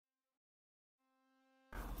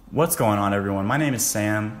What's going on, everyone? My name is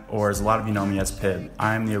Sam, or as a lot of you know me as Pib.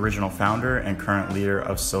 I'm the original founder and current leader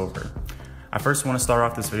of Silver. I first want to start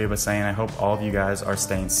off this video by saying I hope all of you guys are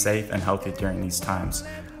staying safe and healthy during these times.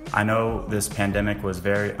 I know this pandemic was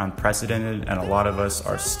very unprecedented and a lot of us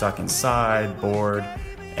are stuck inside, bored,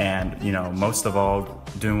 and most of all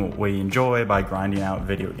doing what we enjoy by grinding out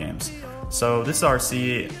video games. So this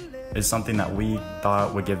RC is something that we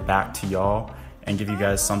thought would give back to y'all and give you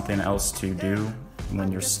guys something else to do when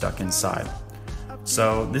you're stuck inside.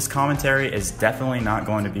 So this commentary is definitely not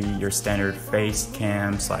going to be your standard face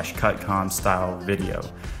cam / cutcom style video.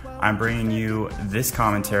 I'm bringing you this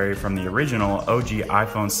commentary from the original OG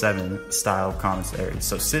iPhone 7 style commentary.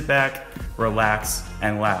 So sit back, relax,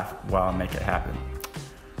 and laugh while I make it happen.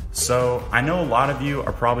 So I know a lot of you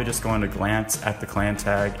are probably just going to glance at the clan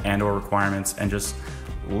tag and or requirements and just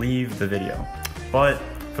leave the video. But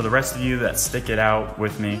for the rest of you that stick it out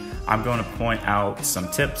with me, I'm going to point out some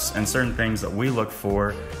tips and certain things that we look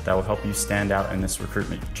for that will help you stand out in this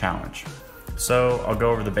recruitment challenge. So I'll go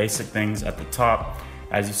over the basic things at the top.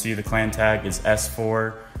 As you see, the clan tag is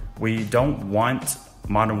S4. We don't want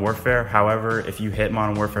Modern Warfare. However, if you hit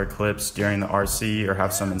Modern Warfare clips during the RC or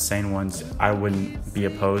have some insane ones, I wouldn't be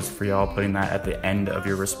opposed for y'all putting that at the end of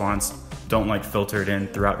your response. Don't filter it in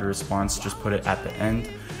throughout your response, just put it at the end.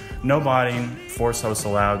 No botting, force hosts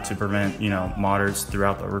allowed to prevent, modders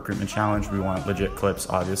throughout the recruitment challenge. We want legit clips,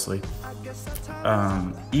 obviously.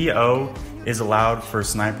 EO is allowed for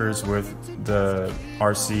snipers with the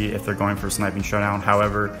RC if they're going for a sniping showdown.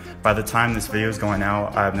 However, by the time this video is going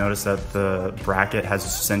out, I've noticed that the bracket has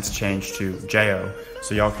since changed to JO,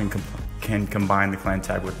 so y'all can combine the clan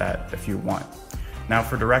tag with that if you want. Now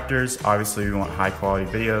for directors, obviously we want high quality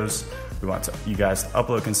videos. We want you guys to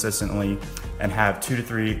upload consistently and have 2 to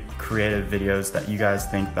 3 creative videos that you guys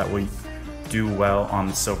think that will do well on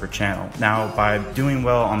the Silver channel. Now, by doing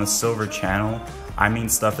well on the Silver channel, I mean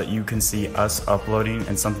stuff that you can see us uploading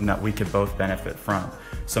and something that we could both benefit from.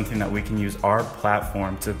 Something that we can use our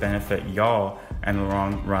platform to benefit y'all in the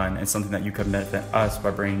long run, and something that you can benefit us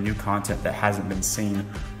by bringing new content that hasn't been seen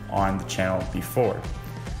on the channel before.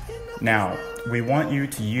 Now, we want you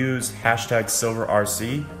to use hashtag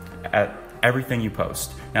SilverRC at everything you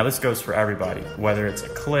post. Now this goes for everybody, whether it's a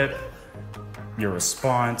clip, your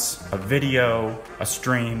response, a video, a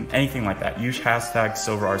stream, anything like that. Use hashtag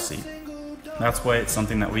SilverRC. That's why it's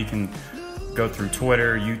something that we can go through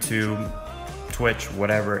Twitter, YouTube, Twitch,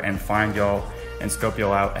 whatever, and find y'all and scope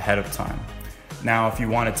y'all out ahead of time. Now, if you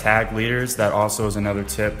want to tag leaders, that also is another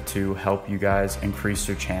tip to help you guys increase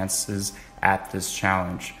your chances at this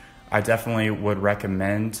challenge. I definitely would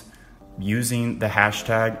recommend using the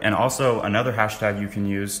hashtag, and also another hashtag you can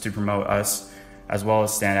use to promote us as well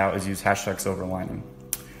as stand out is use hashtag SilverLining.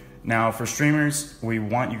 Now for streamers, we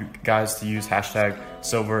want you guys to use hashtag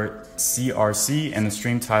SilverCRC in the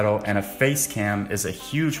stream title, and a face cam is a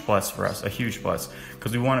huge plus for us, a huge plus,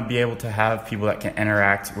 because we want to be able to have people that can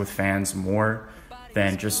interact with fans more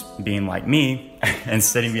than just being like me and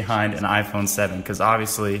sitting behind an iPhone 7, because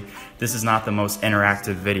obviously this is not the most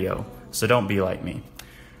interactive video, so don't be like me.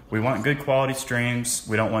 We want good quality streams.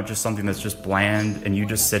 We don't want just something that's just bland and you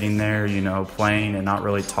just sitting there, playing and not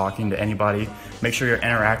really talking to anybody. Make sure you're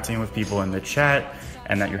interacting with people in the chat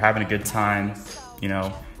and that you're having a good time.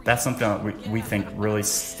 That's something that we think really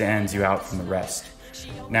stands you out from the rest.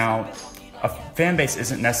 Now, a fan base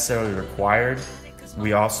isn't necessarily required.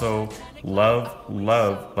 We also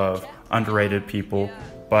love underrated people.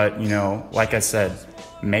 But, like I said,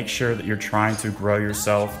 make sure that you're trying to grow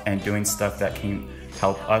yourself and doing stuff that can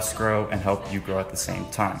help us grow and help you grow at the same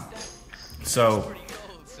time. So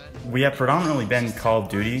we have predominantly been Call of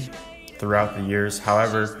Duty throughout the years.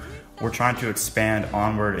 However, we're trying to expand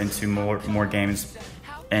onward into more games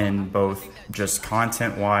in both just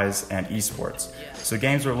content wise and esports. So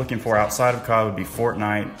games we're looking for outside of COD would be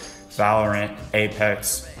Fortnite, Valorant,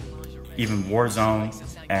 Apex, even Warzone,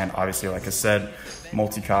 and obviously, like I said,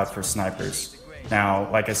 multi-COD for snipers. Now,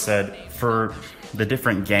 like I said, for the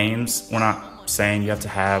different games, we're not saying you have to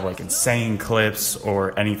have insane clips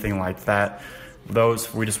or anything like that.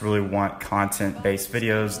 We just really want content-based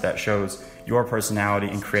videos that shows your personality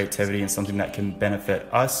and creativity and something that can benefit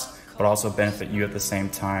us, but also benefit you at the same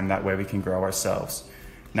time. That way we can grow ourselves.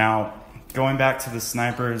 Now, going back to the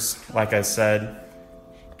snipers, like I said,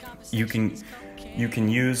 you can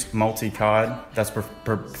use multi-COD. That's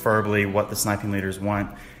preferably what the sniping leaders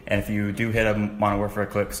want. And if you do hit a Modern Warfare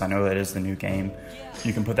clip, because I know that is the new game,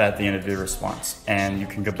 you can put that at the end of your response. And you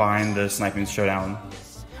can combine the sniping showdown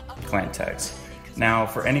clan tags. Now,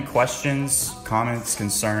 for any questions, comments,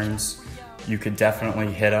 concerns, you could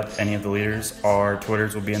definitely hit up any of the leaders. Our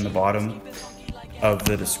Twitters will be in the bottom. of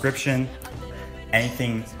the description.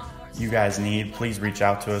 Anything you guys need, please reach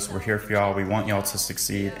out to us. We're here for y'all. We want y'all to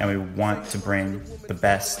succeed, and we want to bring the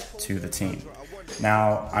best to the team.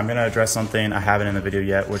 Now, I'm going to address something I haven't in the video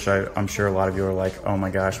yet, which I'm sure a lot of you are like, oh my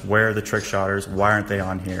gosh, where are the Trickshotters? Why aren't they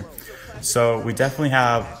on here? So we definitely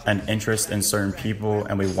have an interest in certain people,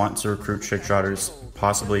 and we want to recruit Trickshotters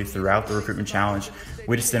possibly throughout the recruitment challenge.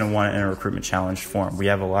 We just didn't want it in a recruitment challenge form. We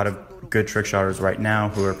have a lot of good Trickshotters right now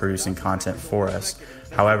who are producing content for us.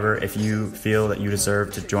 However, if you feel that you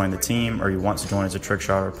deserve to join the team or you want to join as a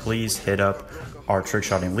Trickshotter, please hit up our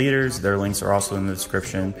Trickshotting Leaders. Their links are also in the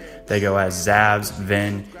description. They go as Zavs,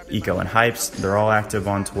 Vin, Eco, and Hypes. They're all active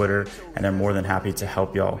on Twitter, and they're more than happy to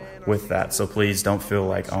help y'all with that. So please don't feel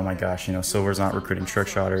like, oh my gosh, Silver's not recruiting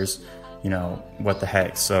Trickshotters, what the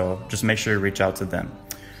heck. So just make sure you reach out to them.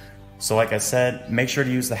 So like I said, make sure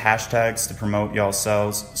to use the hashtags to promote y'all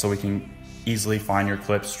selves so we can easily find your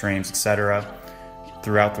clips, streams, etc.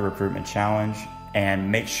 throughout the recruitment challenge.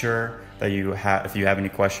 And make sure that if you have any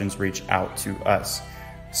questions, reach out to us.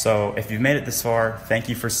 So if you've made it this far, thank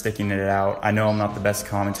you for sticking it out. I know I'm not the best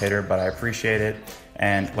commentator, but I appreciate it.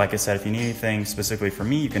 And like I said, if you need anything specifically from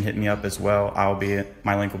me, you can hit me up as well.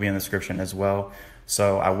 My link will be in the description as well.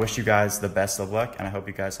 So I wish you guys the best of luck, and I hope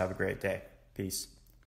you guys have a great day. Peace.